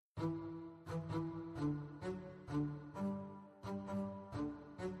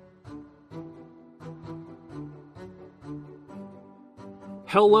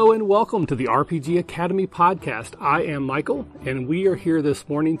Hello and welcome to the RPG Academy podcast. I am Michael, and we are here this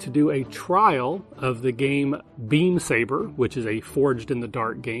morning to do a trial of the game Beam Saber, which is a Forged in the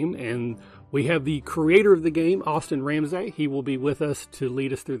Dark game. And we have the creator of the game, Austin Ramsay. He will be with us to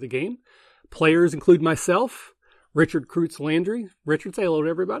lead us through the game. Players include myself, Richard Kreutz-Landry. Richard, say hello to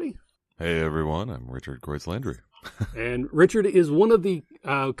everybody. Hey everyone, I'm Richard Kreutz-Landry. And Richard is one of the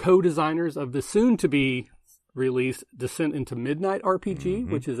co-designers of the soon-to-be released Descent into Midnight RPG,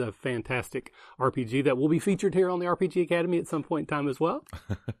 which is a fantastic RPG that will be featured here on the RPG Academy at some point in time as well.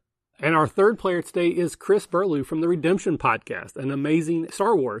 And our third player today is Chris Burlew from the Redemption Podcast, an amazing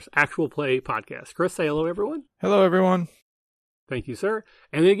Star Wars actual play podcast. Chris, say hello, everyone. Hello, everyone. Thank you, sir.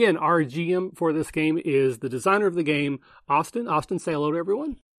 And again, our GM for this game is the designer of the game, Austin. Austin, say hello to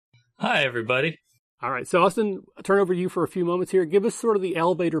everyone. Hi, everybody. All right. So, Austin, I'll turn over to you for a few moments here. Give us sort of the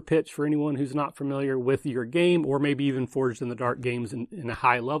elevator pitch for anyone who's not familiar with your game or maybe even Forged in the Dark games in a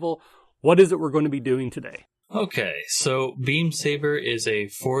high level. What is it we're going to be doing today? Okay, so Beam Saber is a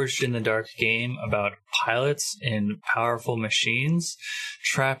Forged in the Dark game about pilots in powerful machines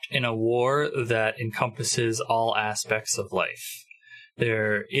trapped in a war that encompasses all aspects of life.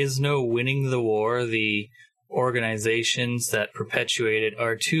 There is no winning the war. The organizations that perpetuate it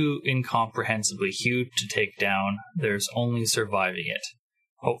are too incomprehensibly huge to take down. There's only surviving it.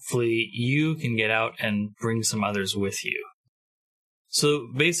 Hopefully you can get out and bring some others with you. So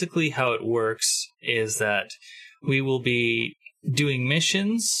basically how it works is that we will be doing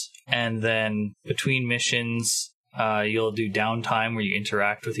missions, and then between missions you'll do downtime where you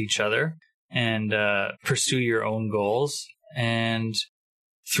interact with each other and pursue your own goals. And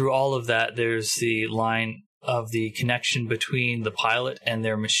through all of that, there's the line of the connection between the pilot and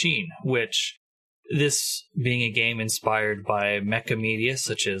their machine, which, this being a game inspired by mecha media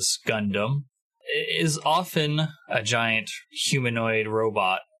such as Gundam, is often a giant humanoid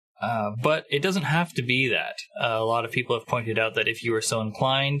robot, but it doesn't have to be that. A lot of people have pointed out that if you were so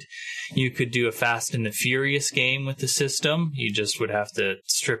inclined, you could do a Fast and the Furious game with the system. You just would have to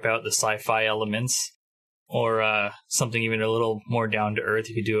strip out the sci-fi elements, or something even a little more down-to-earth.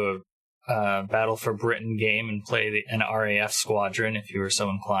 You could do a Battle for Britain game and play an RAF squadron if you were so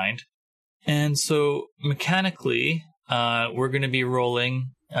inclined. And so mechanically, we're going to be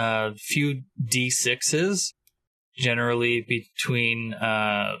rolling a few D6s, generally between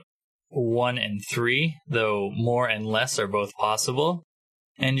 1 and 3, though more and less are both possible.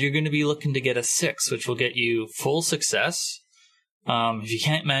 And you're going to be looking to get a 6, which will get you full success. If you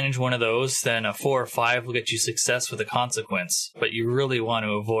can't manage one of those, then a 4 or 5 will get you success with a consequence. But you really want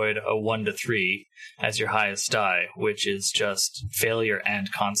to avoid a 1 to 3 as your highest die, which is just failure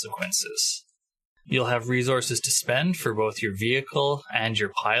and consequences. You'll have resources to spend for both your vehicle and your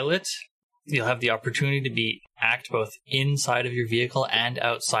pilot. You'll have the opportunity to act both inside of your vehicle and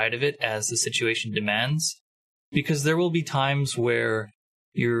outside of it as the situation demands, because there will be times where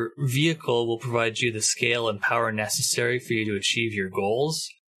your vehicle will provide you the scale and power necessary for you to achieve your goals,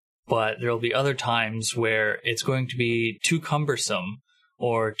 but there will be other times where it's going to be too cumbersome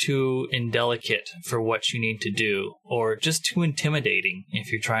or too indelicate for what you need to do, or just too intimidating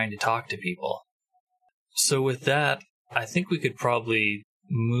if you're trying to talk to people. So with that, I think we could probably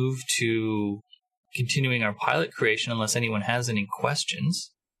move to continuing our pilot creation unless anyone has any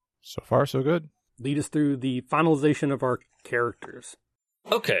questions. So far, so good. Lead us through the finalization of our characters.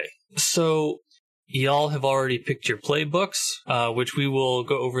 Okay, so y'all have already picked your playbooks, which we will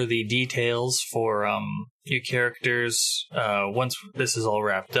go over the details for your characters once this is all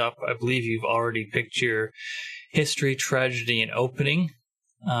wrapped up. I believe you've already picked your history, tragedy, and opening,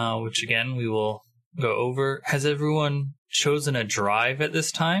 which again we will go over. Has everyone chosen a drive at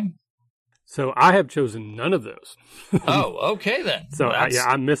this time? So I have chosen none of those. Oh, okay then. So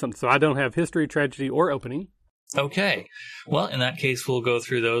I'm missing. So I don't have history, tragedy, or opening. Okay. Well, in that case, we'll go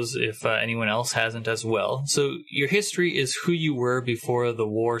through those if anyone else hasn't as well. So your history is who you were before the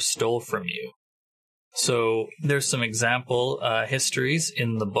war stole from you. So there's some example histories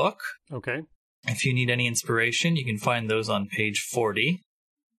in the book. Okay. If you need any inspiration, you can find those on page 40.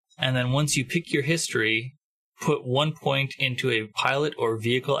 And then once you pick your history, put 1 point into a pilot or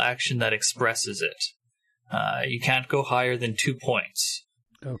vehicle action that expresses it. You can't go higher than 2 points.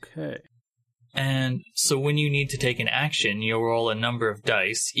 Okay. And so when you need to take an action, you'll roll a number of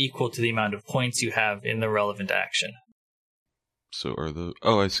dice equal to the amount of points you have in the relevant action. So are the...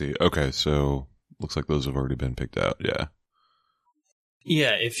 Oh, I see. Okay, so looks like those have already been picked out, yeah.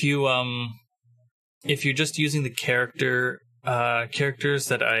 Yeah, if you're just using the characters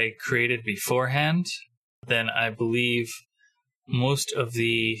that I created beforehand, then I believe most of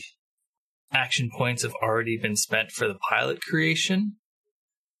the action points have already been spent for the pilot creation.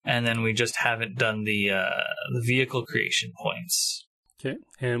 And then we just haven't done the vehicle creation points. Okay.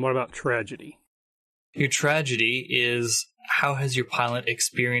 And what about tragedy? Your tragedy is, how has your pilot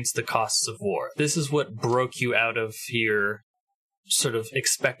experienced the costs of war? This is what broke you out of your sort of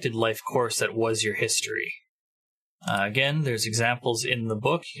expected life course that was your history. Again, there's examples in the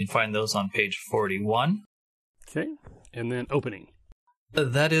book. You can find those on page 41. Okay. And then opening.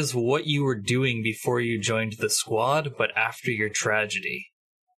 That is what you were doing before you joined the squad, but after your tragedy.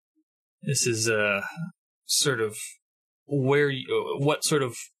 This is sort of what sort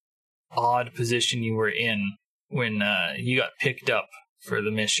of odd position you were in when you got picked up for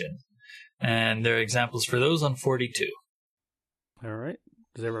the mission. And there are examples for those on 42. All right.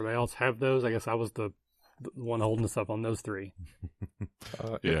 Does everybody else have those? I guess I was the one holding us up on those three.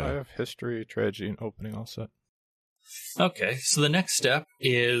 Yeah, I have history, tragedy, and opening all set. Okay, so the next step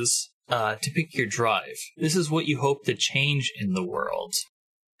is to pick your drive. This is what you hope to change in the world.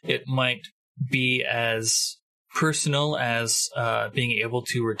 It might be as personal as being able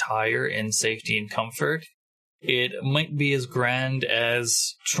to retire in safety and comfort. It might be as grand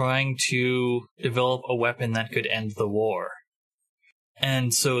as trying to develop a weapon that could end the war.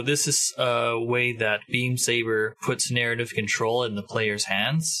 And so this is a way that Beam Saber puts narrative control in the player's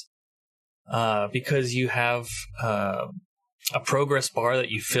hands, because you have a progress bar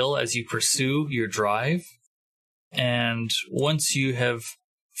that you fill as you pursue your drive. And once you have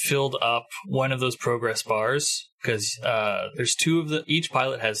filled up one of those progress bars, because there's each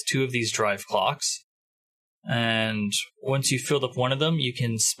pilot has 2 of these drive clocks. And once you've filled up one of them, you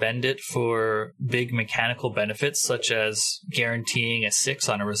can spend it for big mechanical benefits, such as guaranteeing a 6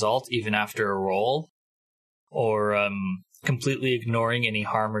 on a result even after a roll, or completely ignoring any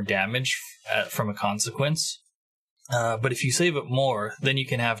harm or damage from a consequence. But if you save up more, then you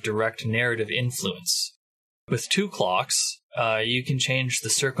can have direct narrative influence. With 2 clocks, you can change the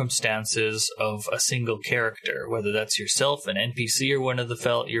circumstances of a single character, whether that's yourself, an NPC, or one of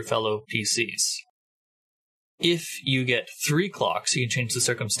your fellow PCs. If you get 3 clocks, you can change the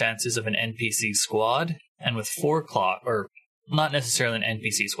circumstances of an NPC squad, and with 4 clocks, or not necessarily an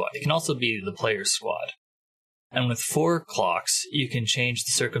NPC squad, it can also be the player's squad. And with 4 clocks, you can change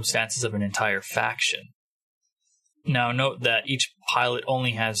the circumstances of an entire faction. Now, note that each pilot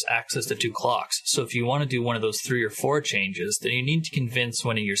only has access to 2 clocks, so if you want to do one of those 3 or 4 changes, then you need to convince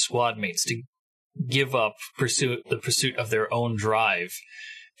one of your squad mates to give up the pursuit of their own drive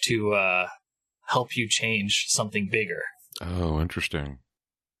to help you change something bigger. Oh, interesting.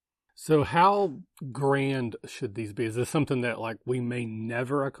 So how grand should these be? Is this something that we may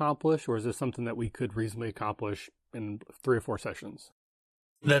never accomplish, or is this something that we could reasonably accomplish in 3 or 4 sessions?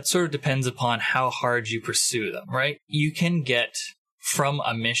 That sort of depends upon how hard you pursue them, right? You can get from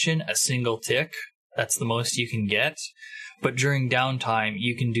a mission a single tick. That's the most you can get. But during downtime,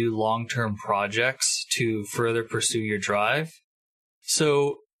 you can do long-term projects to further pursue your drive.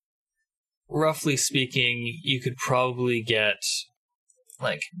 So, roughly speaking, you could probably get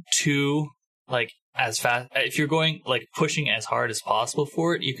 2, as fast. If you're going pushing as hard as possible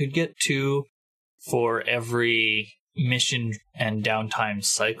for it, you could get 2 for every mission and downtime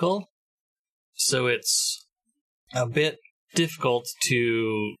cycle. So it's a bit difficult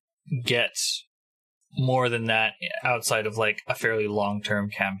to get more than that outside of a fairly long-term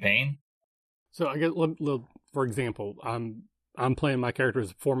campaign. So I guess, for example, I'm playing my character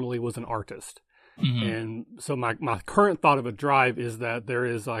as formerly was an artist. Mm-hmm. And so my current thought of a drive is that there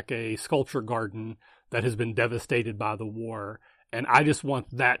is a sculpture garden that has been devastated by the war. And I just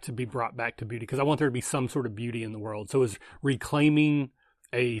want that to be brought back to beauty because I want there to be some sort of beauty in the world. So is reclaiming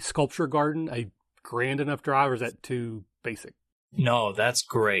a sculpture garden a grand enough drive, or is that too basic? No, that's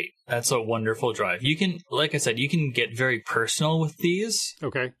great. That's a wonderful drive. You can, like I said, you can get very personal with these.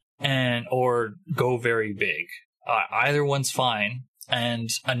 Okay. Or go very big. Either one's fine. And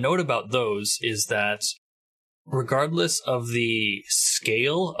a note about those is that regardless of the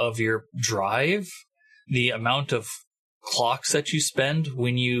scale of your drive, the amount of clocks that you spend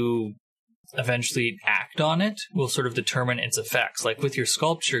when you eventually act on it will sort of determine its effects. Like with your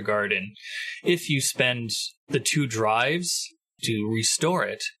sculpture garden, if you spend the 2 drives to restore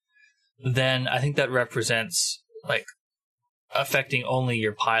it, then I think that represents affecting only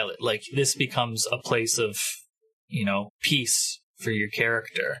your pilot. This becomes a place of, peace for your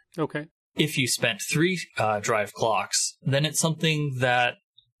character. Okay. If you spent 3 drive clocks, then it's something that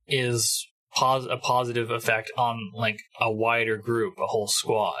is a positive effect on a wider group, a whole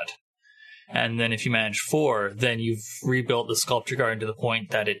squad. And then if you manage 4, then you've rebuilt the sculpture garden to the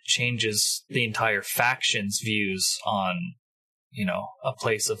point that it changes the entire faction's views on, a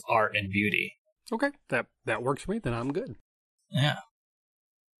place of art and beauty. Okay, that works for me. Then I'm good. Yeah.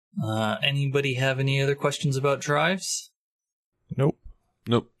 Anybody have any other questions about drives? Nope.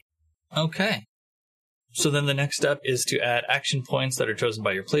 Okay. So then the next step is to add action points that are chosen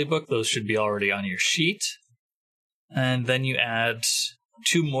by your playbook. Those should be already on your sheet. And then you add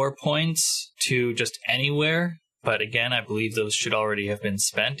 2 more points to just anywhere. But again, I believe those should already have been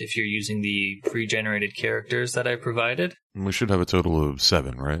spent if you're using the pre-generated characters that I provided. We should have a total of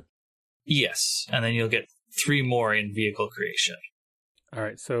 7, right? Yes, and then you'll get 3 more in vehicle creation. All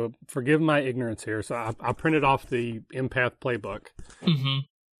right, so forgive my ignorance here. So I printed off the Empath playbook.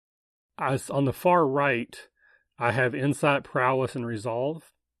 On the far right, I have Insight, Prowess, and Resolve.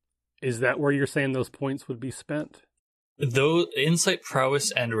 Is that where you're saying those points would be spent? Those Insight,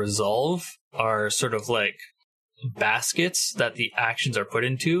 Prowess, and Resolve are sort of like baskets that the actions are put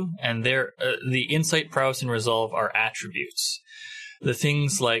into, and they're the Insight, Prowess, and Resolve are attributes. The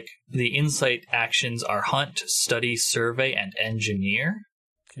things like the Insight actions are Hunt, Study, Survey, and Engineer.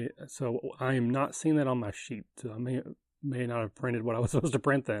 Okay, so I am not seeing that on my sheet. So I may not have printed what I was supposed to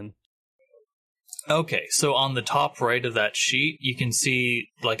print then. Okay, so on the top right of that sheet, you can see,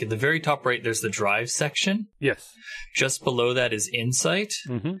 like at the very top right, there's the Drive section. Yes. Just below that is Insight.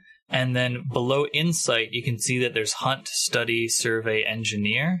 And then below Insight, you can see that there's Hunt, Study, Survey,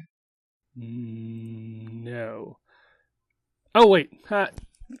 Engineer. No. Oh, wait.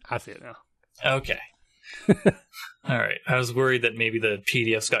 I see it now. Okay. All right. I was worried that maybe the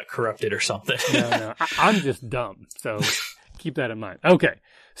PDFs got corrupted or something. No. I'm just dumb, so keep that in mind. Okay.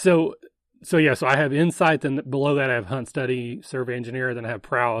 So I have Insight, then below that I have Hunt, Study, Survey, Engineer, then I have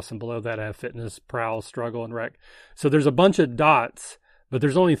Prowess, and below that I have Fitness, Prowl, Struggle, and Rec. So there's a bunch of dots, but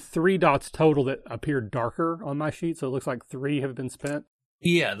there's only 3 dots total that appear darker on my sheet, so it looks like 3 have been spent.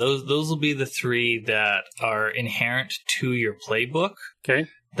 Yeah, those will be the 3 that are inherent to your playbook. Okay.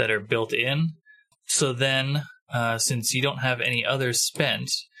 That are built in. So then, since you don't have any others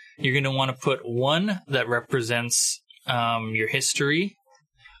spent, you're going to want to put 1 that represents your history.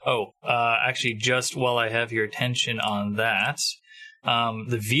 Actually, just while I have your attention on that,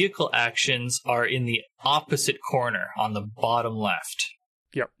 the vehicle actions are in the opposite corner on the bottom left.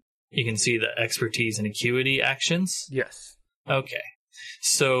 Yep. You can see the expertise and acuity actions. Yes. Okay.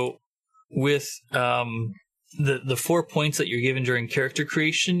 So with the 4 points that you're given during character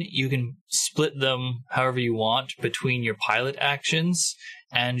creation, you can split them however you want between your pilot actions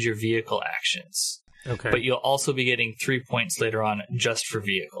and your vehicle actions. Okay. But you'll also be getting 3 points later on just for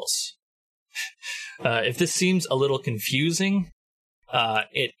vehicles. If this seems a little confusing,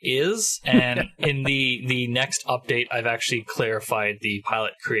 it is. And in the next update, I've actually clarified the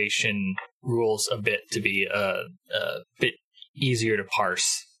pilot creation rules a bit to be a bit easier to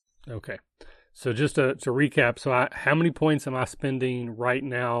parse. Okay. So just to recap, how many points am I spending right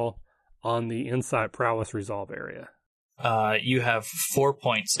now on the Insight, Prowess, Resolve area? You have 4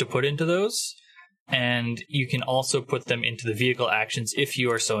 points to put into those. And you can also put them into the vehicle actions if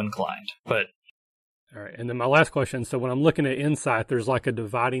you are so inclined. But all right. And then my last question. So when I'm looking at Insight, there's like a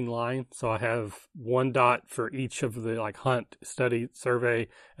dividing line. So I have 1 dot for each of the like Hunt, Study, Survey.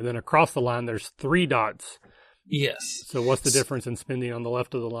 And then across the line, there's 3 dots. Yes. So what's the difference in spending on the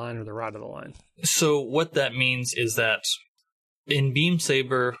left of the line or the right of the line? So what that means is that in Beam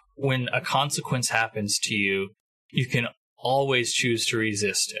Saber, when a consequence happens to you, you can always choose to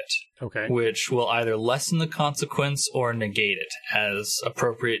resist it. Okay. Which will either lessen the consequence or negate it as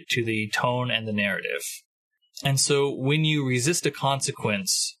appropriate to the tone and the narrative. And so when you resist a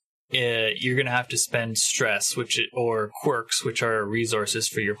consequence, you're going to have to spend stress or quirks, which are resources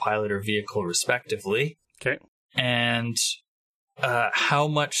for your pilot or vehicle respectively. Okay. And how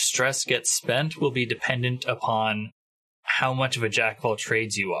much stress gets spent will be dependent upon how much of a jack of all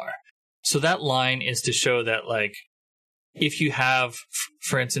trades you are. So that line is to show that, like, if you have,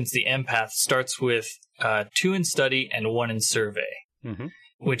 for instance, the empath starts with 2 in study and 1 in survey,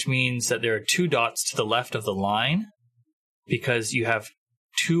 which means that there are 2 dots to the left of the line because you have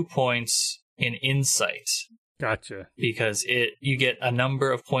 2 points in insight. Gotcha. Because you get a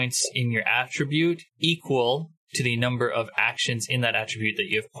number of points in your attribute equal to the number of actions in that attribute that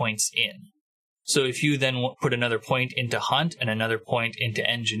you have points in. So if you then put another point into Hunt and another point into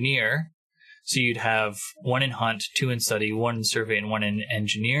Engineer, so you'd have 1 in Hunt, 2 in Study, 1 in Survey, and 1 in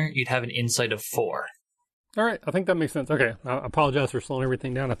Engineer, you'd have an insight of 4. All right, I think that makes sense. Okay, I apologize for slowing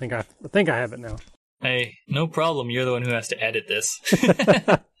everything down. I think I have it now. Hey, no problem. You're the one who has to edit this.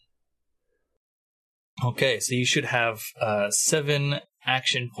 Okay, so you should have 7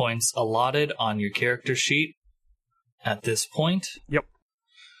 action points allotted on your character sheet at this point. Yep.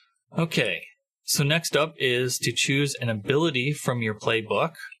 Okay, so next up is to choose an ability from your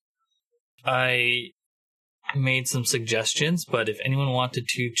playbook. I made some suggestions, but if anyone wanted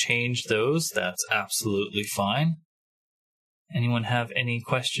to change those, that's absolutely fine. Anyone have any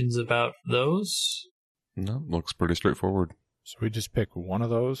questions about those? No, looks pretty straightforward. So we just pick one of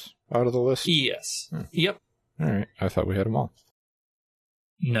those out of the list? Yes. Yep. All right. I thought we had them all.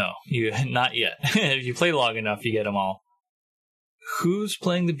 No, not yet. If you play long enough, you get them all. Who's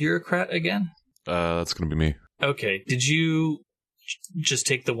playing the bureaucrat again? That's going to be me. Okay. Did you just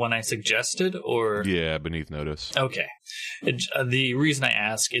take the one I suggested, or? Yeah, beneath notice. Okay. The reason I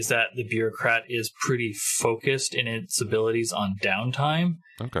ask is that the bureaucrat is pretty focused in its abilities on downtime.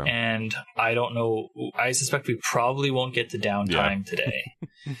 Okay. And I don't know. I suspect we probably won't get the downtime today.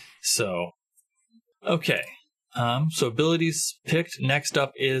 So, okay. So abilities picked. Next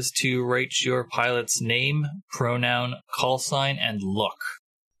up is to write your pilot's name, pronoun, call sign, and look.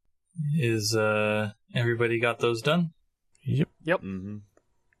 Is everybody got those done? Yep. Mm-hmm.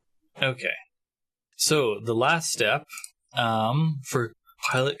 Okay. So the last step for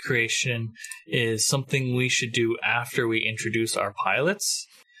pilot creation is something we should do after we introduce our pilots,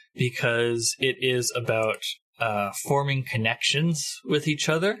 because it is about forming connections with each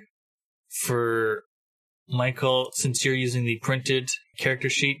other. For Michael, since you're using the printed character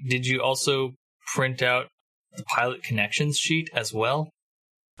sheet, did you also print out the pilot connections sheet as well?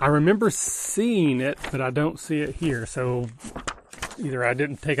 I remember seeing it, but I don't see it here. So either I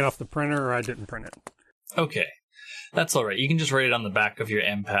didn't take it off the printer or I didn't print it. Okay. That's all right. You can just write it on the back of your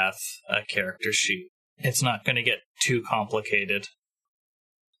empath character sheet. It's not going to get too complicated.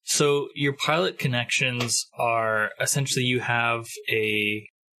 So your pilot connections are essentially you have a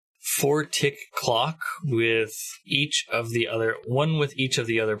 4-tick clock with one with each of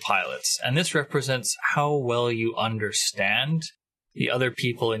the other pilots. And this represents how well you understand the other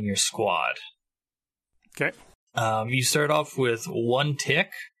people in your squad. Okay. You start off with 1 tick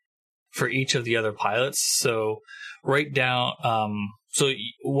for each of the other pilots. So write down,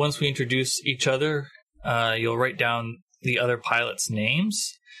 once we introduce each other, you'll write down the other pilots'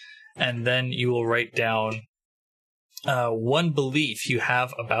 names, and then you will write down 1 belief you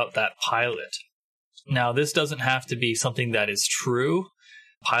have about that pilot. Now, this doesn't have to be something that is true.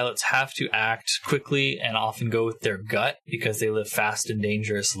 Pilots have to act quickly and often go with their gut because they live fast and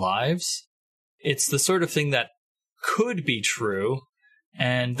dangerous lives. It's the sort of thing that could be true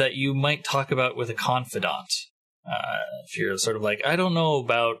and that you might talk about with a confidant. If you're sort of like, I don't know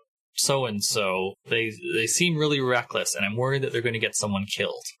about so-and-so. They seem really reckless, and I'm worried that they're going to get someone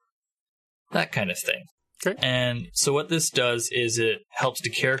killed. That kind of thing. Okay. And so what this does is it helps to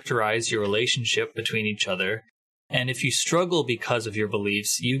characterize your relationship between each other. And if you struggle because of your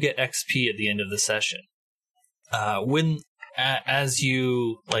beliefs, you get XP at the end of the session. As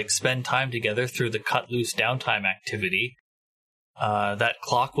you spend time together through the cut loose downtime activity, that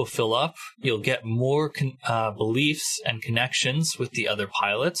clock will fill up. You'll get more beliefs and connections with the other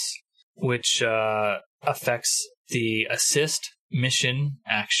pilots, which affects the assist mission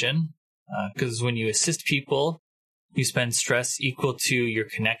action. Because when you assist people, you spend stress equal to your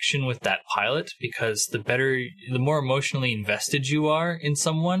connection with that pilot, because the more emotionally invested you are in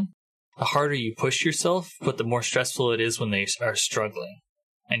someone, the harder you push yourself, but the more stressful it is when they are struggling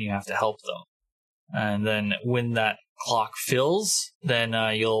and you have to help them. And then when that clock fills, then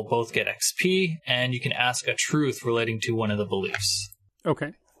you'll both get XP, and you can ask a truth relating to one of the beliefs.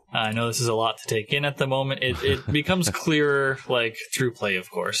 Okay. I know this is a lot to take in at the moment. It becomes clearer, through play, of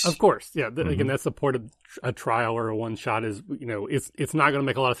course. Of course, yeah. Again, that's the point of a trial or a one-shot is, it's not going to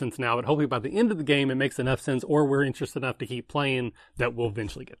make a lot of sense now, but hopefully by the end of the game, it makes enough sense, or we're interested enough to keep playing that we'll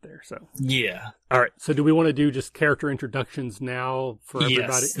eventually get there. So yeah. All right. So do we want to do just character introductions now for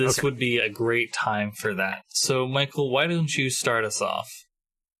everybody? Yes, this would be a great time for that. So, Michael, why don't you start us off?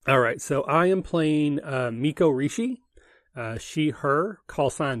 All right. So I am playing Miko Rishi. She, her, call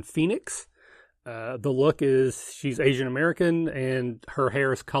sign Phoenix. The look is she's Asian American, and her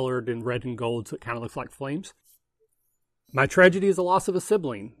hair is colored in red and gold, so it kind of looks like flames. My tragedy is the loss of a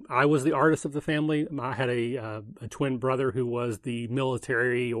sibling. I was the artist of the family. I had a twin brother who was the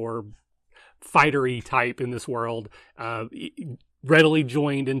military or fightery type in this world. Readily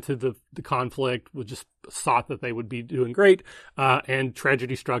joined into the conflict, was just thought that they would be doing great. And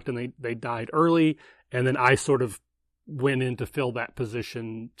tragedy struck, and they died early. And then I sort of went in to fill that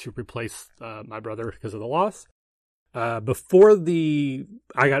position to replace my brother because of the loss. Before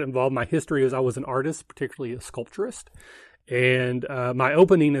I got involved, my history is I was an artist, particularly a sculpturist. And my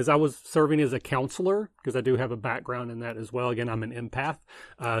opening is I was serving as a counselor, because I do have a background in that as well. Again, I'm an empath.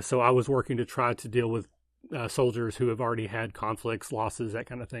 So I was working to try to deal with soldiers who have already had conflicts, losses, that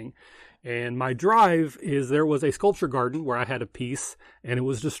kind of thing. And my drive is there was a sculpture garden where I had a piece and it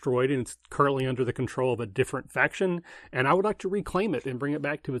was destroyed and it's currently under the control of a different faction. And I would like to reclaim it and bring it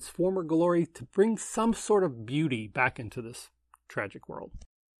back to its former glory to bring some sort of beauty back into this tragic world.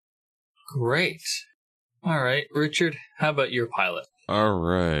 Great. All right, Richard, how about your pilot? All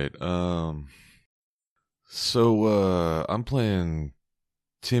right. So I'm playing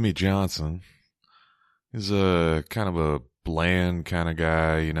Timmy Johnson. He's a kind of a bland kind of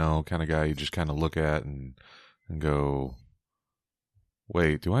guy, kind of guy you just kind of look at and go,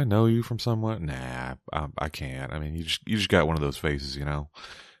 wait, do I know you from somewhere? Nah, I can't. I mean, you just got one of those faces,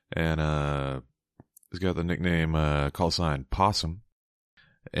 And he's got the nickname call sign Possum,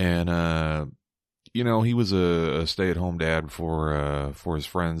 and he was a stay-at-home dad before his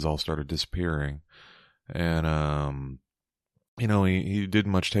friends all started disappearing, and he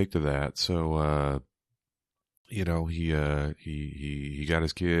didn't much take to that, so. He got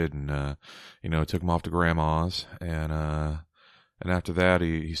his kid and, took him off to grandma's. And after that,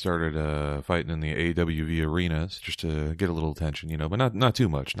 he started, fighting in the AWV arenas just to get a little attention, but not too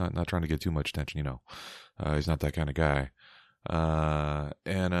much, not trying to get too much attention, he's not that kind of guy.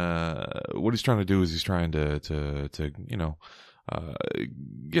 What he's trying to do is he's trying to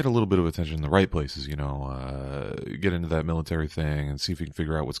get a little bit of attention in the right places, get into that military thing and see if he can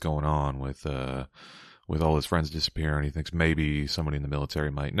figure out what's going on with all his friends disappearing. He thinks maybe somebody in the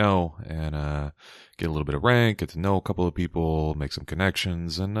military might know, and get a little bit of rank, get to know a couple of people, make some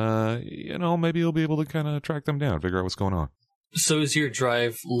connections, and maybe he'll be able to kind of track them down, figure out what's going on. So is your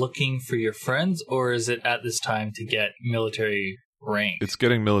drive looking for your friends, or is it at this time to get military rank? It's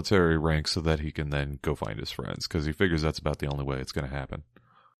getting military rank so that he can then go find his friends, because he figures that's about the only way it's going to happen.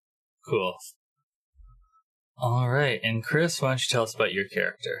 Cool. All right, and Chris, why don't you tell us about your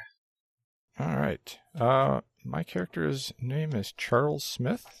character? All right. My character's name is Charles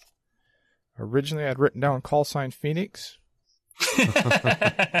Smith. Originally, I'd written down call sign Phoenix.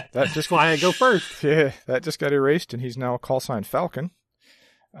 That's why I go first. Yeah, that just got erased, and he's now call sign Falcon.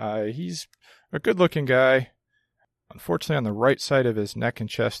 He's a good-looking guy. Unfortunately, on the right side of his neck and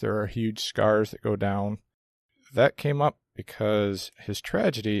chest, there are huge scars that go down. That came up because his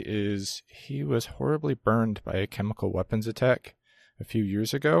tragedy is he was horribly burned by a chemical weapons attack a few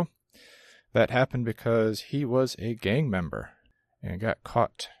years ago. That happened because he was a gang member and got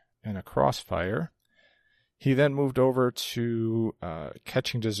caught in a crossfire. He then moved over to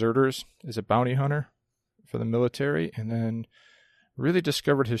catching deserters as a bounty hunter for the military, and then really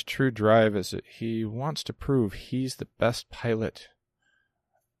discovered his true drive as he wants to prove he's the best pilot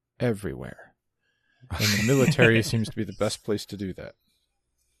everywhere. And the military seems to be the best place to do that.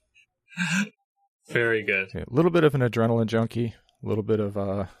 Very good. Okay, a little bit of an adrenaline junkie, a little bit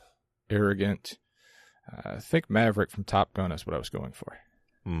of arrogant. I think Maverick from Top Gun is what I was going for.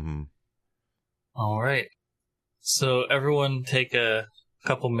 Mm-hmm. All right. So everyone take a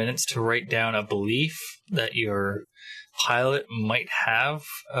couple minutes to write down a belief that your pilot might have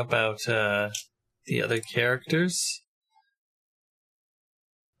about the other characters.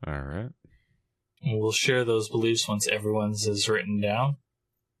 All right. And we'll share those beliefs once everyone's is written down.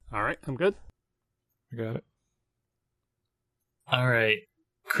 All right, I'm good. I got it. All right.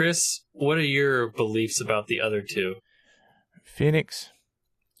 Chris, what are your beliefs about the other two? Phoenix,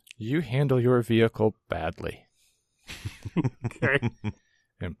 you handle your vehicle badly. Okay.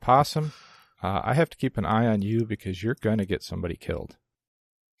 And Possum, I have to keep an eye on you because you're going to get somebody killed.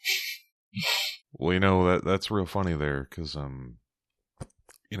 Well, that's real funny there because,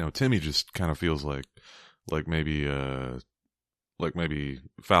 Timmy just kind of feels like maybe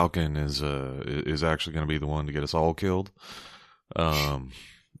Falcon is actually going to be the one to get us all killed.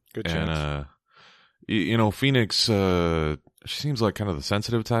 Good chance. And, Phoenix, she seems like kind of the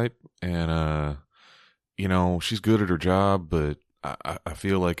sensitive type, and, she's good at her job, but I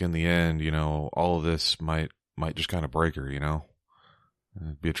feel like in the end, all of this might just kind of break her,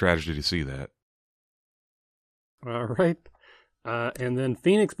 It'd be a tragedy to see that. All right. And then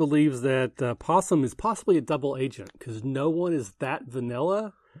Phoenix believes that Possum is possibly a double agent because no one is that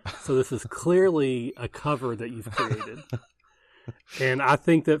vanilla. So this is clearly a cover that you've created. And I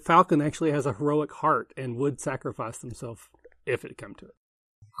think that Falcon actually has a heroic heart and would sacrifice himself if it come to it.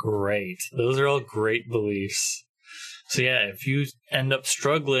 Great. Those are all great beliefs. So yeah, if you end up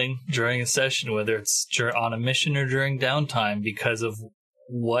struggling during a session, whether it's on a mission or during downtime because of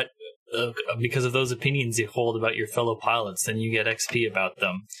those opinions you hold about your fellow pilots, then you get XP about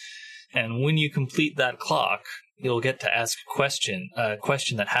them. And when you complete that clock, you'll get to ask a question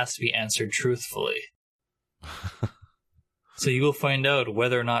that has to be answered truthfully. So you will find out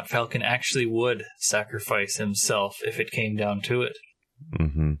whether or not Falcon actually would sacrifice himself if it came down to it.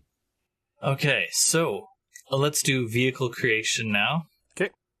 Mm-hmm. Okay, so let's do vehicle creation now.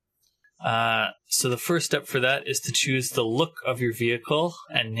 Okay. So the first step for that is to choose the look of your vehicle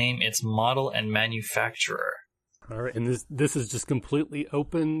and name its model and manufacturer. All right, and this is just completely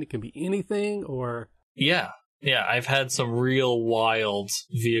open. It can be anything, or Yeah, I've had some real wild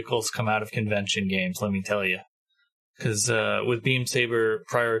vehicles come out of convention games, let me tell you. Because with Beam Saber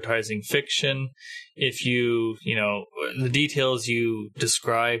prioritizing fiction, if the details you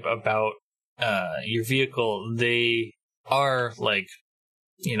describe about your vehicle, they are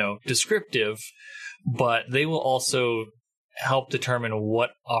descriptive, but they will also help determine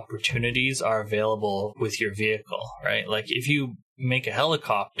what opportunities are available with your vehicle, right? Like if you make a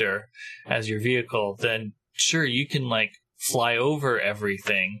helicopter as your vehicle, then sure, you can fly over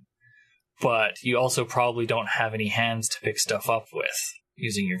everything, but you also probably don't have any hands to pick stuff up with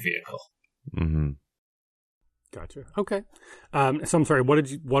using your vehicle. Mm-hmm. Gotcha. Okay. So I'm sorry.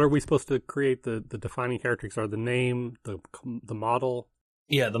 What are we supposed to create? The defining characteristics are the name, the model.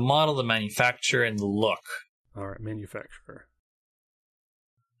 Yeah, the model, the manufacturer, and the look. All right, manufacturer.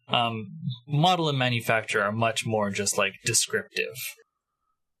 Model and manufacturer are much more just descriptive.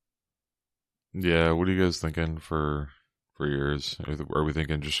 Yeah, what are you guys thinking for yours? Are we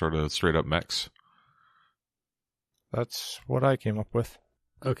thinking just sort of straight up mechs? That's what I came up with.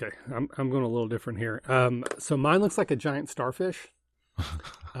 Okay, I'm going a little different here. So mine looks like a giant starfish,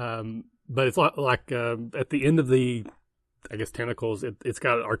 but it's like at the end of the, I guess, tentacles, it's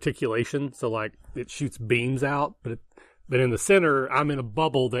got articulation, so it shoots beams out, but in the center, I'm in a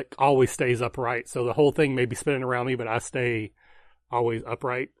bubble that always stays upright. So the whole thing may be spinning around me, but I stay always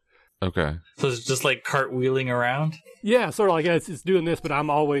upright. Okay. So it's just cartwheeling around? Yeah, sort of it's doing this, but I'm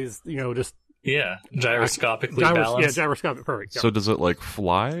always, just... Yeah, gyroscopically balanced. Yeah, gyroscopic, perfect. So does it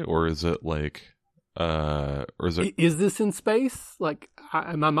fly, or is it or is it... Is this in space?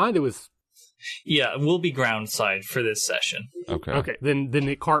 In my mind, it was... Yeah, we'll be ground side for this session. Okay. Okay, then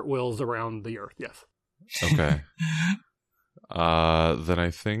it cartwheels around the Earth, yes. Okay. Then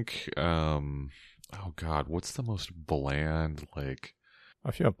I think, oh God, what's the most bland,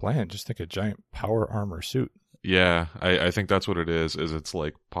 If you have bland, just think a giant power armor suit. Yeah, I think that's what it is it's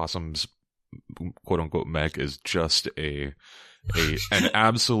Possum's quote-unquote mech is just an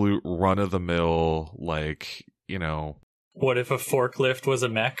absolute run-of-the-mill, What if a forklift was a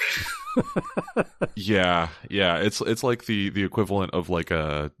mech? Yeah, it's like the equivalent of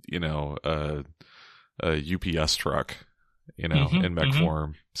a UPS truck, in mech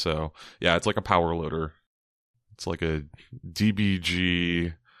form. So yeah, it's like a power loader. It's like a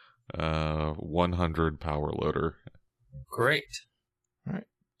DBG 100 power loader. Great. All right.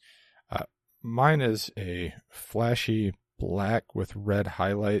 Mine is a flashy black with red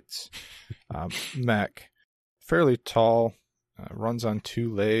highlights mech. Fairly tall, runs on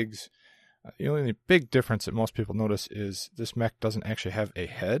 2 legs. The only big difference that most people notice is this mech doesn't actually have a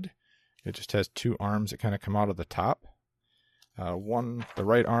head. It just has 2 arms that kind of come out of the top. The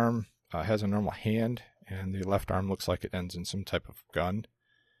right arm has a normal hand, and the left arm looks like it ends in some type of gun.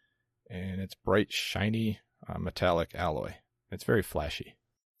 And it's bright, shiny, metallic alloy. It's very flashy.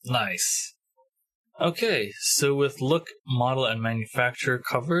 Nice. Okay, so with look, model, and manufacturer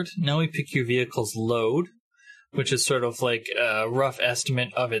covered, now we pick your vehicle's load, which is sort of a rough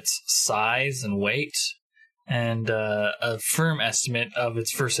estimate of its size and weight, and a firm estimate of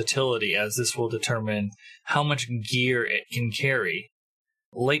its versatility, as this will determine how much gear it can carry.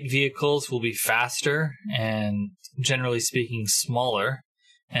 Light vehicles will be faster and, generally speaking, smaller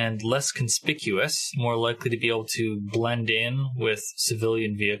and less conspicuous, more likely to be able to blend in with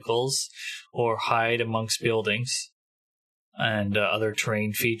civilian vehicles or hide amongst buildings and other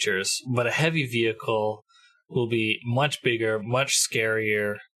terrain features. But a heavy vehicle will be much bigger, much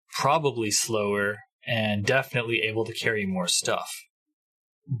scarier, probably slower, and definitely able to carry more stuff.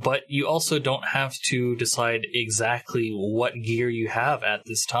 But you also don't have to decide exactly what gear you have at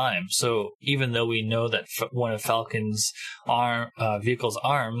this time. So even though we know that one of Falcon's vehicle's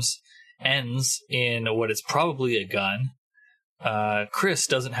arms ends in what is probably a gun, Chris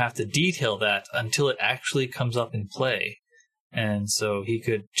doesn't have to detail that until it actually comes up in play. And so he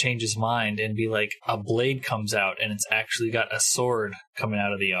could change his mind and be a blade comes out and it's actually got a sword coming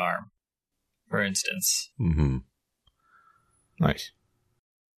out of the arm, for instance. Mm-hmm. Nice.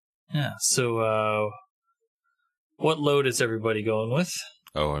 Yeah, so what load is everybody going with?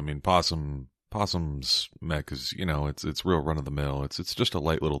 Oh, I mean, Possum's mech is, it's real run-of-the-mill. It's just a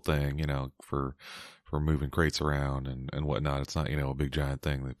light little thing, for moving crates around and whatnot. It's not, a big giant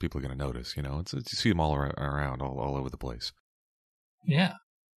thing that people are going to notice, you see them all around, all over the place. Yeah.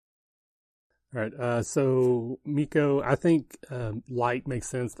 All right. So, Miko, I think light makes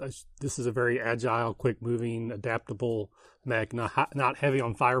sense. This is a very agile, quick-moving, adaptable mech, not heavy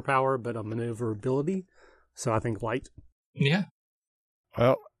on firepower, but on maneuverability. So I think light. Yeah.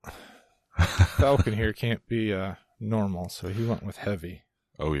 Well, Falcon here can't be normal, so he went with heavy.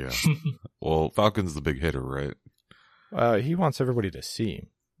 Oh, yeah. Well, Falcon's the big hitter, right? He wants everybody to see him.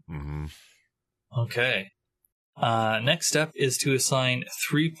 Mm-hmm. Okay. Next step is to assign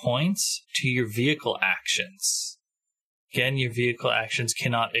 3 points to your vehicle actions. Again, your vehicle actions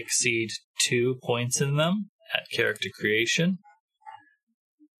cannot exceed 2 points in them at character creation.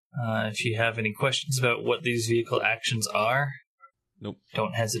 If you have any questions about what these vehicle actions are, Nope.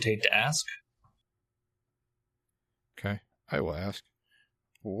 Don't hesitate to ask. Okay, I will ask.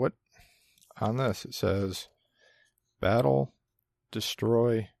 What on this? It says battle,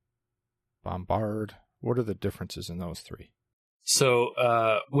 destroy, bombard. What are the differences in those three?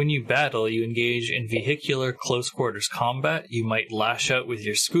 So, when you battle, you engage in vehicular close quarters combat. You might lash out with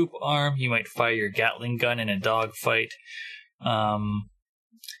your scoop arm. You might fire your Gatling gun in a dogfight.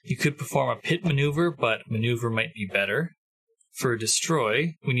 You could perform a pit maneuver, but maneuver might be better. For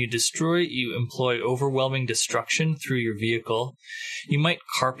destroy, when you destroy, you employ overwhelming destruction through your vehicle. You might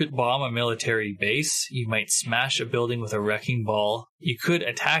carpet bomb a military base. You might smash a building with a wrecking ball. You could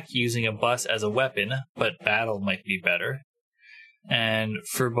attack using a bus as a weapon, but battle might be better. And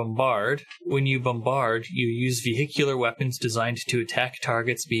for bombard, when you bombard, you use vehicular weapons designed to attack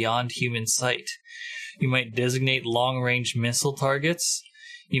targets beyond human sight. You might designate long-range missile targets.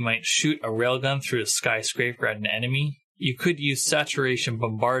 You might shoot a railgun through a skyscraper at an enemy. You could use saturation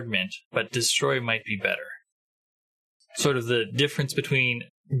bombardment, but destroy might be better. Sort of the difference between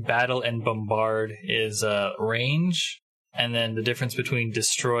battle and bombard is range, and then the difference between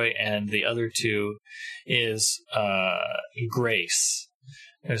destroy and the other two is grace.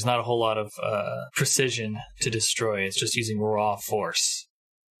 There's not a whole lot of precision to destroy. It's just using raw force.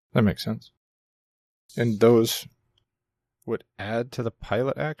 That makes sense. And those would add to the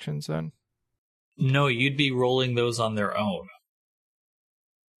pilot actions then? No, you'd be rolling those on their own.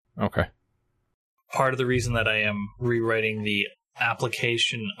 Okay. Part of the reason that I am rewriting the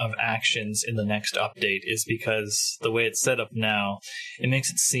application of actions in the next update is because the way it's set up now, it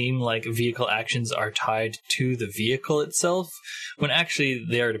makes it seem like vehicle actions are tied to the vehicle itself, when actually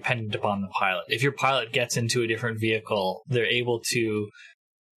they are dependent upon the pilot. If your pilot gets into a different vehicle, they're able to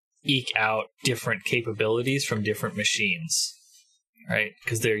eke out different capabilities from different machines, right?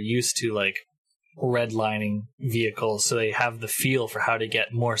 Because they're used to, like, redlining vehicles, so they have the feel for how to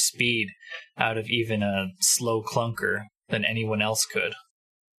get more speed out of even a slow clunker than anyone else could.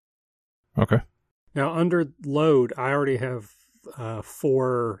 Okay. Now, under load, I already have the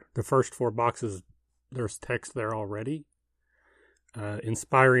first 4 boxes. There's text there already.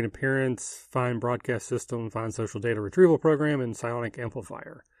 Inspiring appearance, fine broadcast system, fine social data retrieval program, and psionic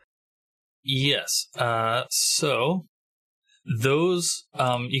amplifier. Yes. So those,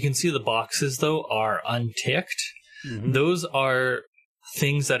 you can see the boxes, though, are unticked. Mm-hmm. Those are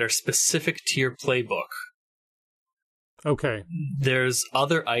things that are specific to your playbook. Okay. There's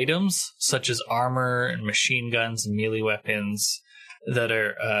other items, such as armor and machine guns and melee weapons, that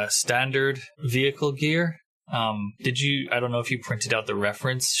are standard vehicle gear. I don't know if you printed out the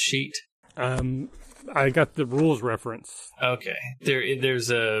reference sheet? I got the rules reference. Okay. There's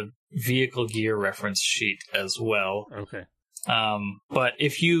a vehicle gear reference sheet as well. Okay. But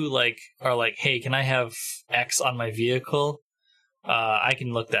if you are like, hey, can I have X on my vehicle? I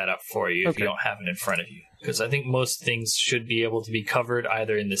can look that up for you if you don't have it in front of you. Because I think most things should be able to be covered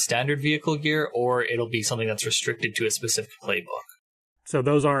either in the standard vehicle gear, or it'll be something that's restricted to a specific playbook. So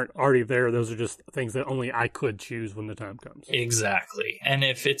those aren't already there. Those are just things that only I could choose when the time comes. Exactly. And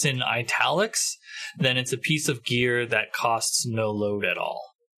if it's in italics, then it's a piece of gear that costs no load at all.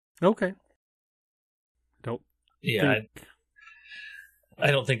 Okay. I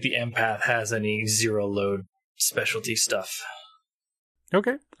don't think the empath has any zero load specialty stuff.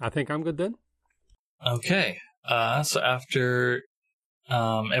 Okay. I think I'm good then. Okay. So after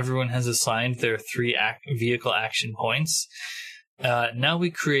everyone has assigned their 3 vehicle action points, now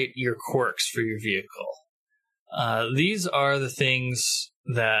we create your quirks for your vehicle. These are the things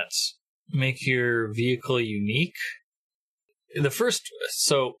that make your vehicle unique.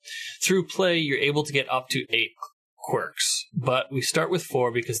 So through play, you're able to get up to 8 quirks, but we start with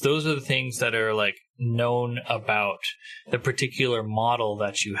 4 because those are the things that are known about the particular model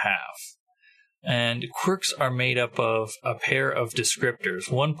that you have. And quirks are made up of a pair of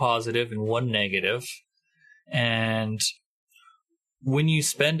descriptors, 1 positive and 1 negative. And when you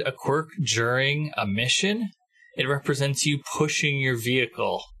spend a quirk during a mission, it represents you pushing your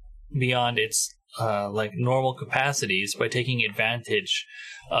vehicle beyond its like normal capacities by taking advantage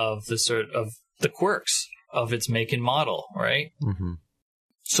of the quirks of its make and model, right? Mm-hmm.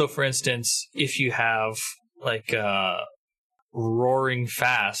 So, for instance, if you have like roaring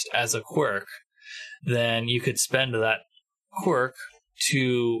fast as a quirk, then you could spend that quirk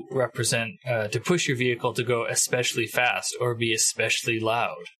to represent to push your vehicle to go especially fast or be especially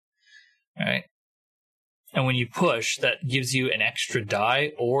loud, right? And when you push, that gives you an extra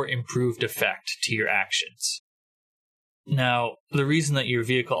die or improved effect to your actions. Now, the reason that your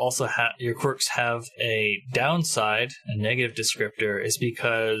vehicle also your quirks have a downside, a negative descriptor, is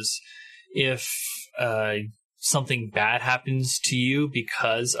because if something bad happens to you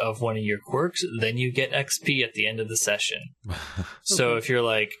because of one of your quirks, then you get XP at the end of the session. So if you're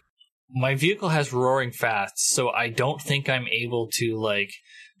like, my vehicle has roaring fast, so I don't think I'm able to like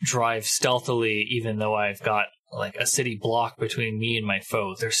drive stealthily even though I've got like a city block between me and my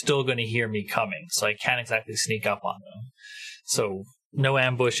foe, they're still going to hear me coming, so I can't exactly sneak up on them. So no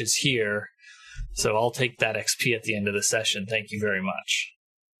ambushes here, so I'll take that XP at the end of the session. Thank you very much.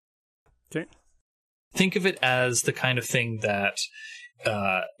 Okay. Think of it as the kind of thing that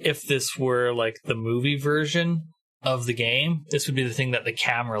if this were like the movie version of the game, this would be the thing that the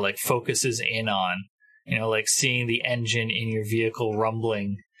camera like focuses in on, you know, like seeing the engine in your vehicle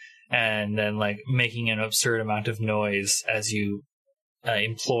rumbling and then like making an absurd amount of noise as you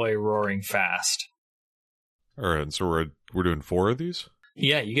employ roaring fast. All right, so we're doing 4 of these?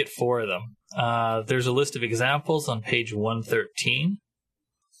 Yeah, you get 4 of them. There's a list of examples on page 113,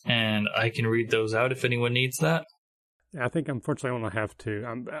 and I can read those out if anyone needs that. I think unfortunately I'm gonna have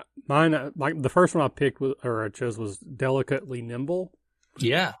to. Mine, like the first one I picked I chose was delicately nimble.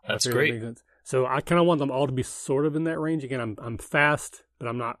 Yeah, that's great. So I kind of want them all to be sort of in that range. Again, I'm fast, but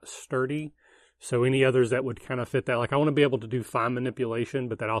I'm not sturdy. So any others that would kind of fit that, like I want to be able to do fine manipulation,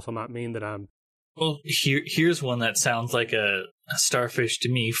 but that also might mean that I'm. Well, here's one that sounds like a starfish to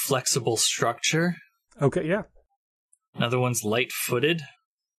me: flexible structure. Okay, yeah. Another one's light-footed.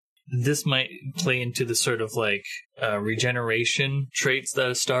 This might play into the sort of like regeneration traits that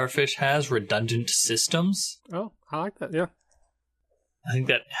a starfish has, redundant systems. Oh, I like that, yeah. I think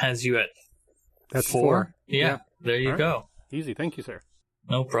that has you at That's 4. Yeah, there you go. Easy, thank you, sir.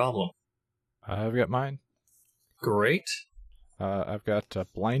 No problem. I've got mine. Great. I've got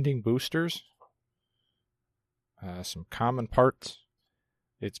blinding boosters, some common parts.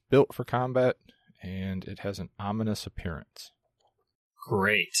 It's built for combat, and it has an ominous appearance.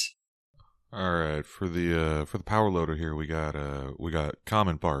 Great. All right, for the power loader here, we got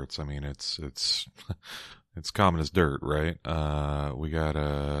common parts. I mean, it's it's common as dirt, right? We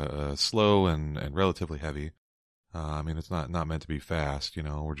got slow and relatively heavy. I mean, it's not meant to be fast. You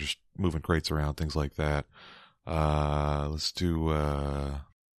know, we're just moving crates around, things like that. Let's do.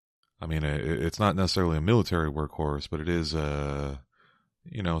 I mean, it's not necessarily a military workhorse, but it is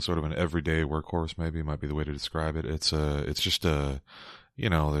you know, sort of an everyday workhorse. Maybe might be the way to describe it. It's just you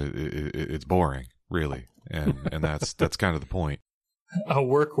know, it's boring, really, and that's kind of the point. A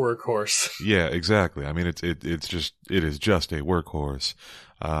workhorse. Yeah, exactly. I mean, it is just a workhorse,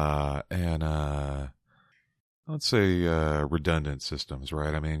 and let's say redundant systems,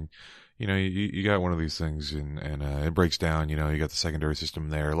 right? I mean, you know, you got one of these things and it breaks down. You know, you got the secondary system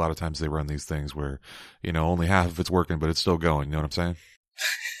there. A lot of times they run these things where, you know, only half of it's working, but it's still going. You know what I'm saying?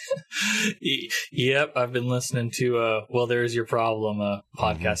 Yep, I've been listening to Well, There's Your Problem, a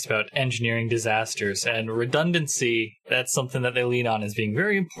podcast about engineering disasters, and redundancy, that's something that they lean on as being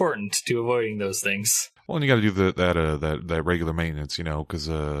very important to avoiding those things. Well, and you got to do that regular maintenance, you know, because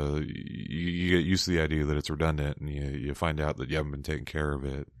you get used to the idea that it's redundant, and you find out that you haven't been taking care of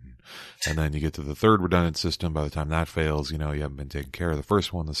it, and then you get to the third redundant system. By the time that fails, you know, you haven't been taking care of the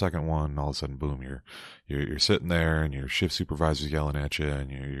first one, the second one, and all of a sudden, boom, you're sitting there, and your shift supervisor's yelling at you,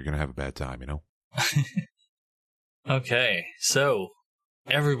 and you're gonna have a bad time, you know. Okay, so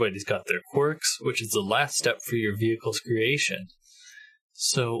everybody's got their quirks, which is the last step for your vehicle's creation.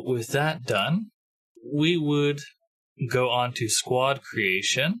 So with that done, we would go on to squad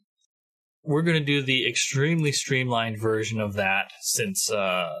creation. We're going to do the extremely streamlined version of that since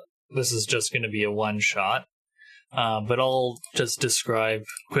this is just going to be a one-shot. But I'll just describe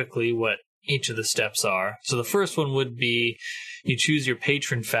quickly what each of the steps are. So the first one would be you choose your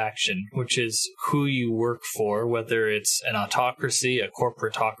patron faction, which is who you work for, whether it's an autocracy, a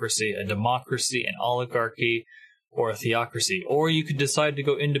corporatocracy, a democracy, an oligarchy, or a theocracy. Or you could decide to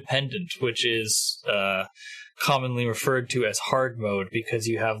go independent, which is commonly referred to as hard mode because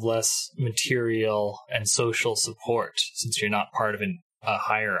you have less material and social support since you're not part of a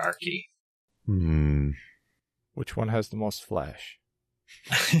hierarchy. Which one has the most flash?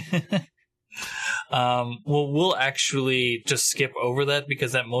 Well, we'll actually just skip over that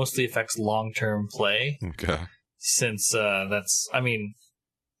because that mostly affects long-term play. Okay. Since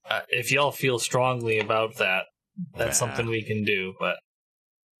if y'all feel strongly about that, that's something we can do. But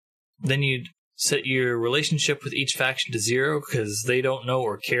then you'd set your relationship with each faction to 0 because they don't know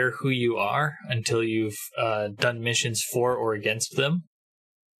or care who you are until you've done missions for or against them.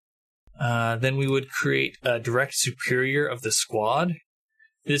 Then we would create a direct superior of the squad.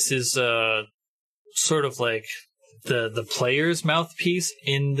 This is sort of like the player's mouthpiece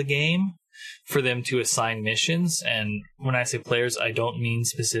in the game for them to assign missions. And when I say players, I don't mean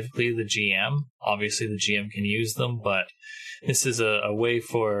specifically the GM. Obviously, the GM can use them, but this is a way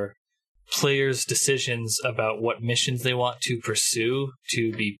for players' decisions about what missions they want to pursue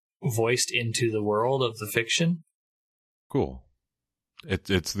to be voiced into the world of the fiction. Cool.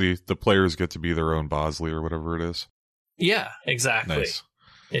 It's the players get to be their own Bosley or whatever it is. Yeah, exactly. Nice.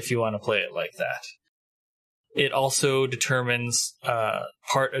 If you want to play it like that. It also determines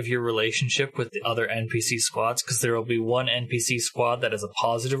part of your relationship with the other NPC squads, because there will be one NPC squad that has a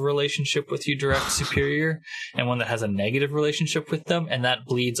positive relationship with you, direct superior, and one that has a negative relationship with them, and that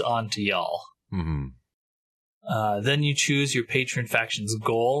bleeds on to y'all. Mm-hmm. Then you choose your patron faction's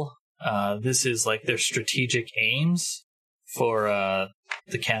goal. This is like their strategic aims for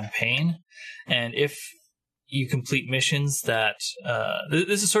the campaign. And if you complete missions that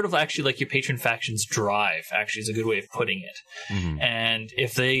this is sort of actually like your patron faction's drive, actually is a good way of putting it. Mm-hmm. And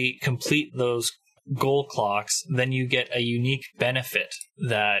if they complete those goal clocks, then you get a unique benefit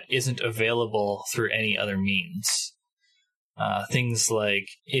that isn't available through any other means. Things like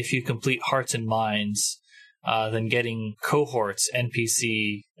if you complete Hearts and Minds, then getting cohorts,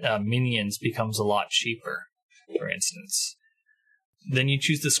 NPC minions becomes a lot cheaper, for instance. Then you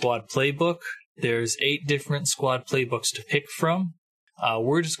choose the squad playbook. There's 8 different squad playbooks to pick from.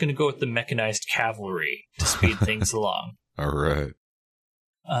 We're just going to go with the mechanized cavalry to speed things along. All right.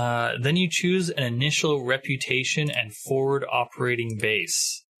 Then you choose an initial reputation and forward operating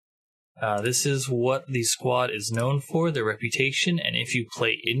base. This is what the squad is known for, their reputation, and if you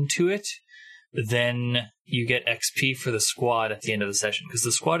play into it, then you get XP for the squad at the end of the session, because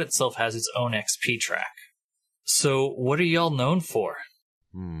the squad itself has its own XP track. So, what are y'all known for?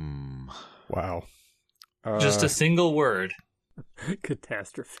 Wow. Just a single word.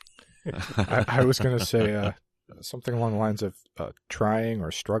 Catastrophe. I was going to say something along the lines of trying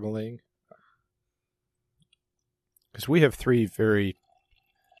or struggling. Because we have 3 very,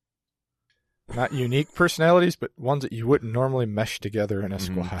 not unique personalities, but ones that you wouldn't normally mesh together in a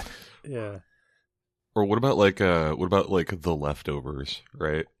squad. Yeah. Or what about the leftovers,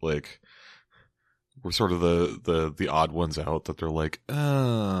 right? Like, we're sort of the odd ones out that they're like,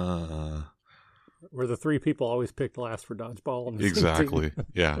 Were the 3 people always picked last for dodgeball? Exactly.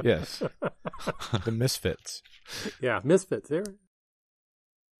 Yeah. Yes. The misfits. Yeah, misfits there.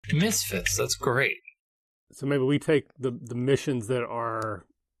 Misfits, that's great. So maybe we take the missions that are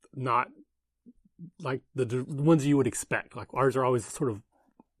not like the ones you would expect. Like ours are always sort of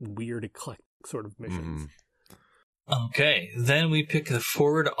weird, eclectic sort of missions. Okay, then we pick the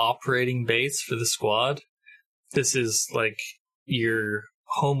forward operating base for the squad. This is like your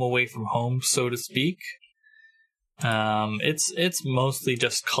home away from home, so to speak. It's mostly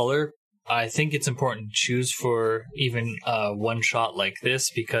just color. I think it's important to choose for even one shot like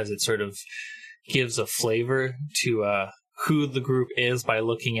this because it sort of gives a flavor to who the group is by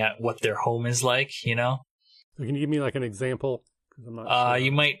looking at what their home is like, you know? So can you give me like an example? 'Cause I'm not sure.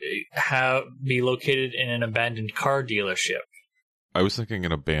 You might be located in an abandoned car dealership. I was thinking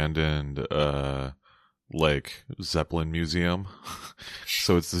an abandoned like Zeppelin museum.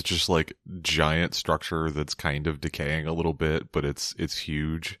 So it's just like giant structure that's kind of decaying a little bit, but it's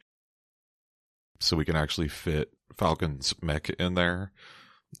huge. So we can actually fit Falcon's mech in there.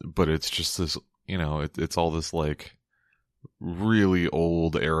 But it's just this, you know, it's all this like really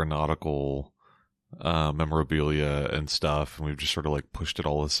old aeronautical memorabilia and stuff, and we've just sort of like pushed it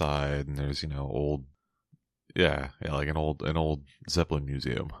all aside, and there's, you know, old like an old Zeppelin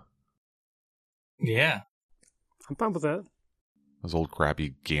museum. Yeah. I'm fine with that. Those old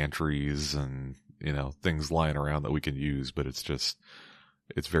crappy gantries and, you know, things lying around that we can use, but it's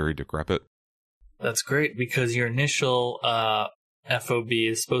very decrepit. That's great, because your initial FOB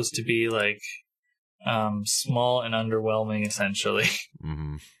is supposed to be like small and underwhelming, essentially.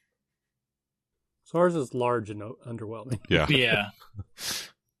 Mm-hmm. So ours is large and underwhelming. Yeah. Yeah.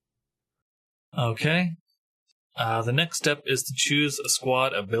 Okay. The next step is to choose a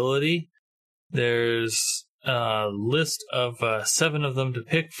squad ability. There's a list of 7 of them to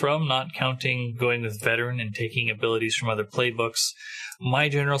pick from, not counting going with veteran and taking abilities from other playbooks. My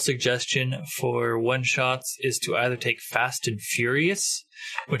general suggestion for one-shots is to either take Fast and Furious,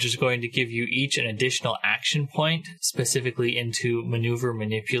 which is going to give you each an additional action point, specifically into maneuver,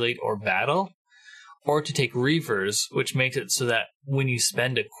 manipulate, or battle, or to take Reavers, which makes it so that when you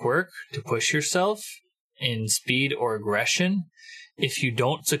spend a quirk to push yourself in speed or aggression, if you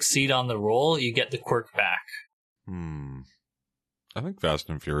don't succeed on the roll, you get the quirk back. I think Fast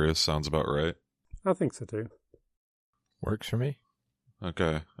and Furious sounds about right. I think so too. Works for me.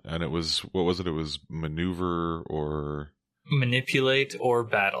 Okay. And it was, what was it? It was maneuver or... Manipulate or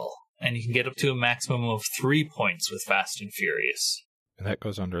battle. And you can get up to a maximum of 3 points with Fast and Furious. And that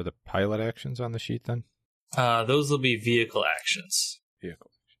goes under the pilot actions on the sheet then? Those will be vehicle actions. Vehicle.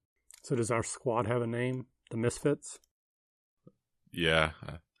 So does our squad have a name? The Misfits? Yeah.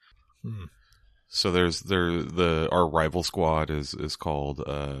 So our rival squad is called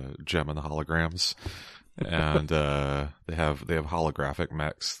Gem and the Holograms. And they have holographic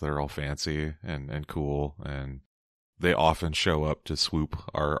mechs that are all fancy and cool, and they often show up to swoop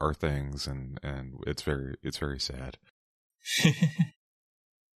our things, and it's very sad.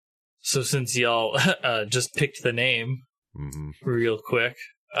 So since y'all just picked the name real quick,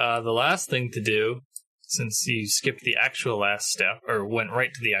 the last thing to do, since you skipped the actual last step, or went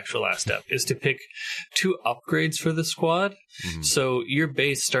right to the actual last step, is to pick 2 upgrades for the squad. So your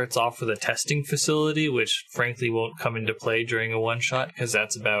base starts off with a testing facility, which frankly won't come into play during a one-shot, because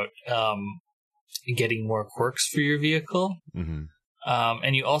that's about getting more quirks for your vehicle.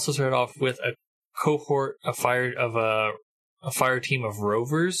 And you also start off with a cohort, a fire team of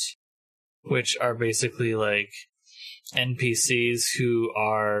rovers, which are basically like NPCs who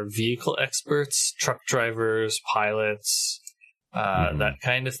are vehicle experts, truck drivers, pilots, that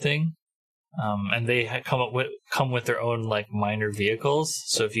kind of thing. And they come with their own like minor vehicles.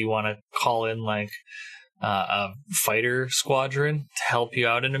 So if you want to call in like a fighter squadron to help you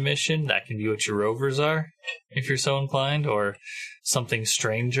out in a mission, that can be what your rovers are, if you're so inclined, or something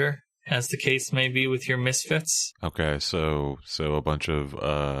stranger, as the case may be with your misfits. Okay, so a bunch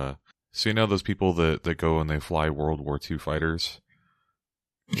of so you know those people that go and they fly World War II fighters,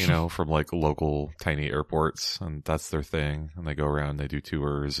 you know, from like local tiny airports, and that's their thing, and they go around, they do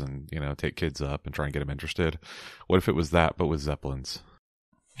tours, and you know, take kids up and try and get them interested. What if it was that, but with Zeppelins?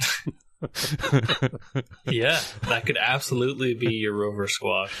 Yeah, that could absolutely be your rover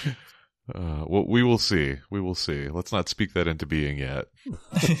squad. Well, we will see. We will see. Let's not speak that into being yet.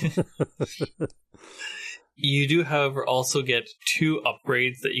 You do, however, also get 2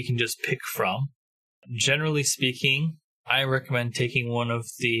 upgrades that you can just pick from. Generally speaking, I recommend taking one of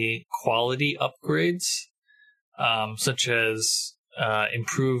the quality upgrades, such as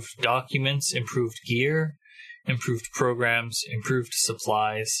improved documents, improved gear, improved programs, improved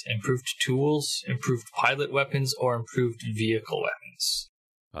supplies, improved tools, improved pilot weapons, or improved vehicle weapons.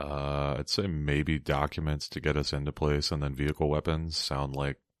 I'd say maybe documents to get us into place, and then vehicle weapons sound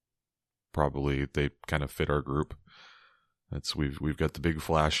like probably they kind of fit our group. We've got the big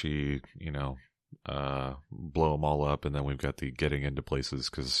flashy, you know, blow them all up, and then we've got the getting into places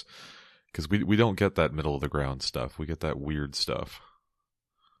because we don't get that middle of the ground stuff. We get that weird stuff.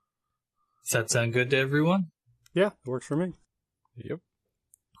 Does that sound good to everyone? Yeah, it works for me. Yep.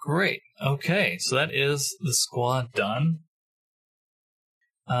 Great. Okay, so that is the squad done.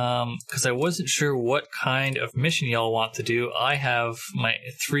 Because I wasn't sure what kind of mission y'all want to do. I have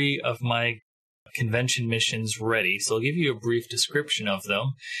 3 of my convention missions ready, so I'll give you a brief description of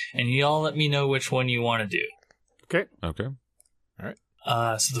them, and y'all let me know which one you want to do. Okay. All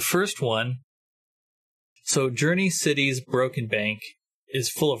right. So the first one, Journey City's Broken Bank is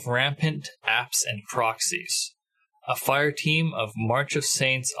full of rampant apps and proxies. A fire team of March of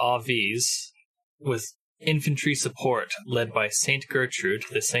Saints AVs with infantry support led by Saint Gertrude,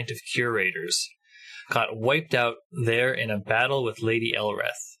 the Saint of Curators, got wiped out there in a battle with Lady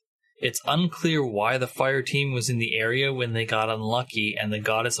Elreth. It's unclear why the fire team was in the area when they got unlucky and the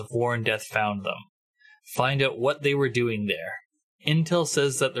Goddess of War and Death found them. Find out what they were doing there. Intel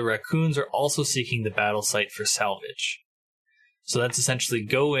says that the raccoons are also seeking the battle site for salvage. So that's essentially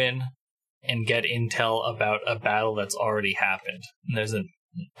go in and get intel about a battle that's already happened. And there's an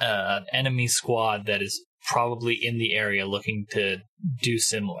enemy squad that is probably in the area looking to do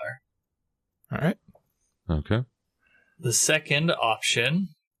similar. All right. Okay. The second option,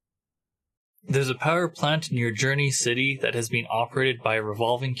 there's a power plant near Journey City that has been operated by a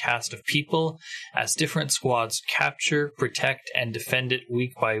revolving cast of people as different squads capture, protect, and defend it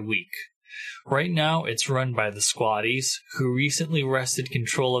week by week. Right now, it's run by the Squatties, who recently wrested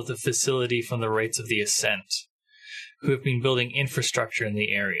control of the facility from the Rights of the Ascent, who have been building infrastructure in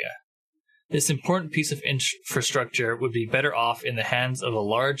the area. This important piece of infrastructure would be better off in the hands of a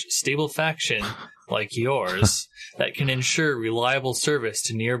large, stable faction like yours that can ensure reliable service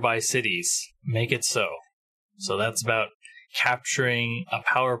to nearby cities. Make it so. So that's about capturing a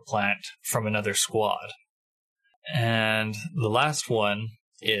power plant from another squad. And the last one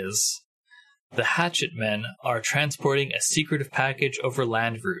is the Hatchet Men are transporting a secretive package over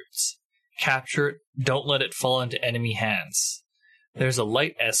land routes. Capture it, don't let it fall into enemy hands. There's a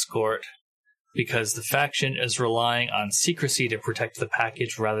light escort because the faction is relying on secrecy to protect the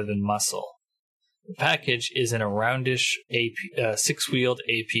package rather than muscle. The package is in a roundish six-wheeled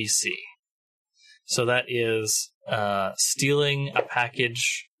APC. So that is stealing a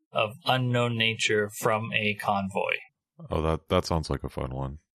package of unknown nature from a convoy. Oh, that sounds like a fun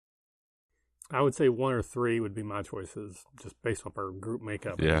one. I would say 1 or 3 would be my choices, just based off our group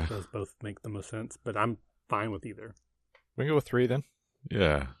makeup. Yeah. Those both make the most sense, but I'm fine with either. We can go with 3 then.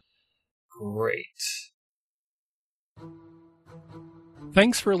 Yeah. Great.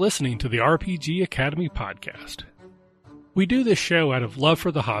 Thanks for listening to the RPG Academy podcast. We do this show out of love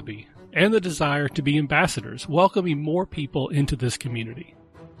for the hobby and the desire to be ambassadors, welcoming more people into this community.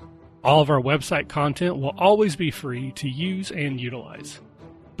 All of our website content will always be free to use and utilize.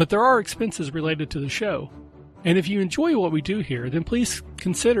 But there are expenses related to the show, and if you enjoy what we do here, then please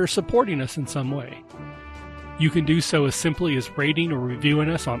consider supporting us in some way. You can do so as simply as rating or reviewing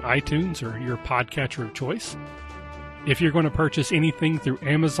us on iTunes or your podcatcher of choice. If you're going to purchase anything through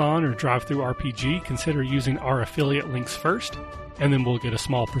Amazon or DriveThruRPG, consider using our affiliate links first, and then we'll get a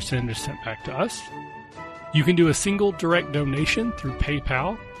small percentage sent back to us. You can do a single direct donation through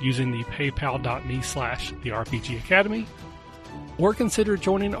PayPal using the paypal.me/therpgacademy, or consider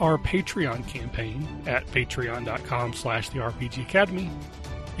joining our Patreon campaign at patreon.com/therpgacademy.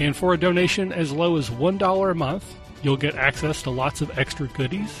 And for a donation as low as $1 a month, you'll get access to lots of extra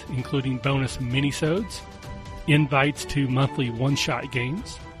goodies, including bonus minisodes, invites to monthly one-shot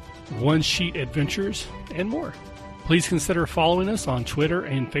games, one-sheet adventures, and more. Please consider following us on Twitter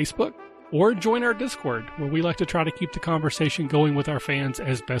and Facebook, or join our Discord, where we like to try to keep the conversation going with our fans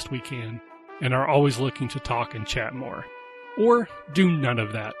as best we can, and are always looking to talk and chat more. Or do none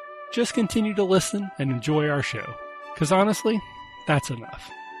of that. Just continue to listen and enjoy our show, because honestly, that's enough.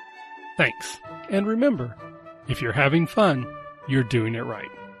 Thanks, and remember, if you're having fun, you're doing it right.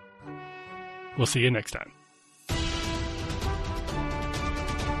 We'll see you next time.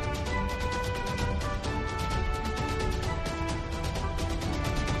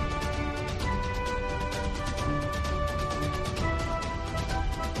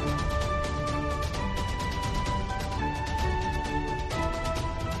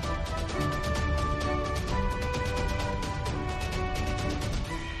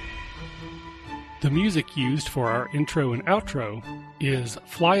 The music used for our intro and outro is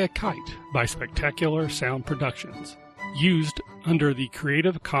Fly a Kite by Spectacular Sound Productions, used under the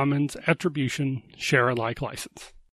Creative Commons Attribution Share-alike license.